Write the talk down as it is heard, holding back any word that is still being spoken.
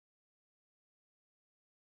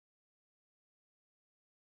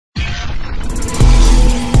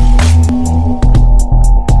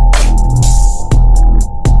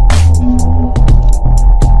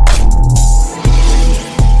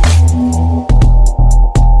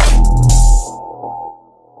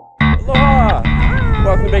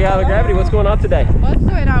going on today? What's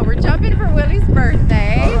going on? We're jumping for Willie's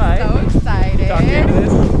birthday. All right. So excited. Talk you into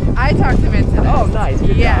this? I talked him into this. Oh, nice.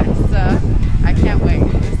 Good yes. job. I can't wait.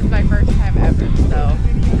 This is my first time ever, so.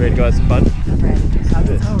 Ready to go have some fun? I'm ready. I'm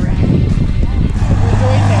this. so ready. We're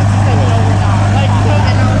doing this. He said, no, we're not. Like, no,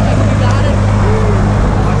 and I was like, we got it.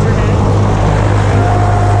 Watch your hand.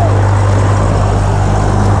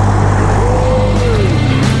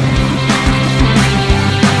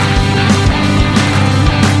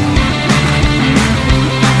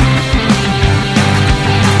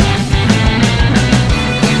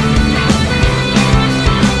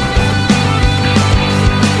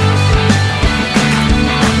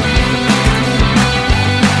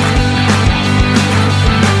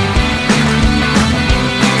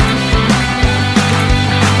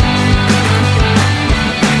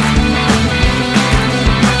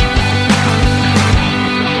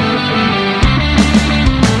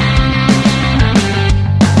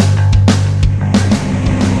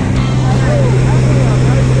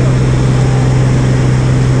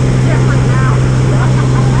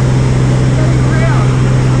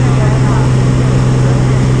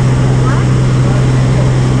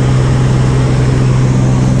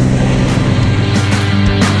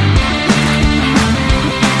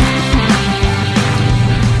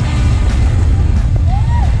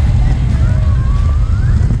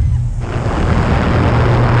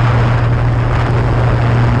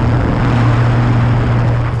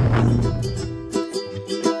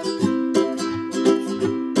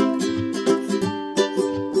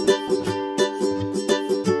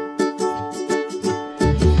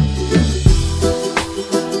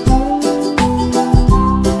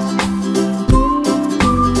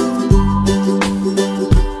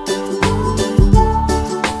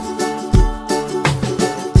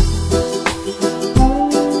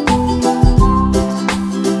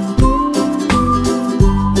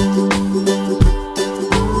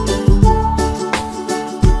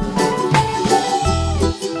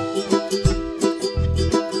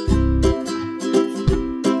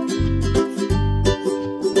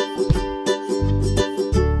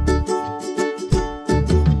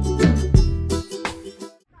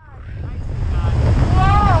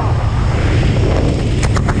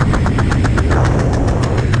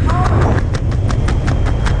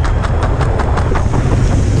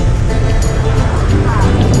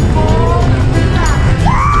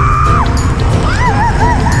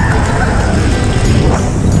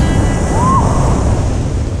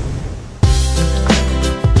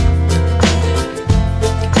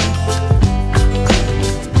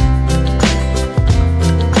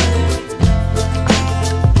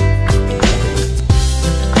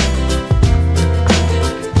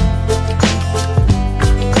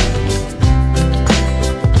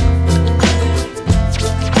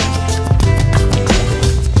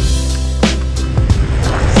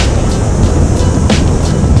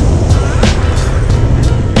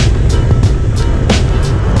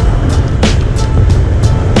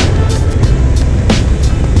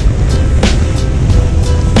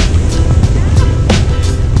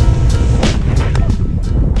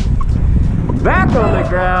 Back on the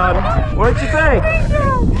ground. What'd you think?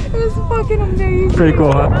 It was fucking amazing. Pretty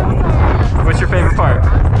cool, huh? What's your favorite part?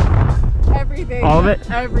 Everything. All of it?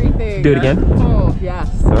 Everything. Do it again? Oh,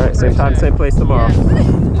 yes. All right, same time, same place tomorrow.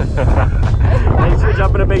 Yes. Thanks for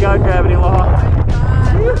jumping a big on gravity, Law.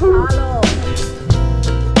 Oh my God.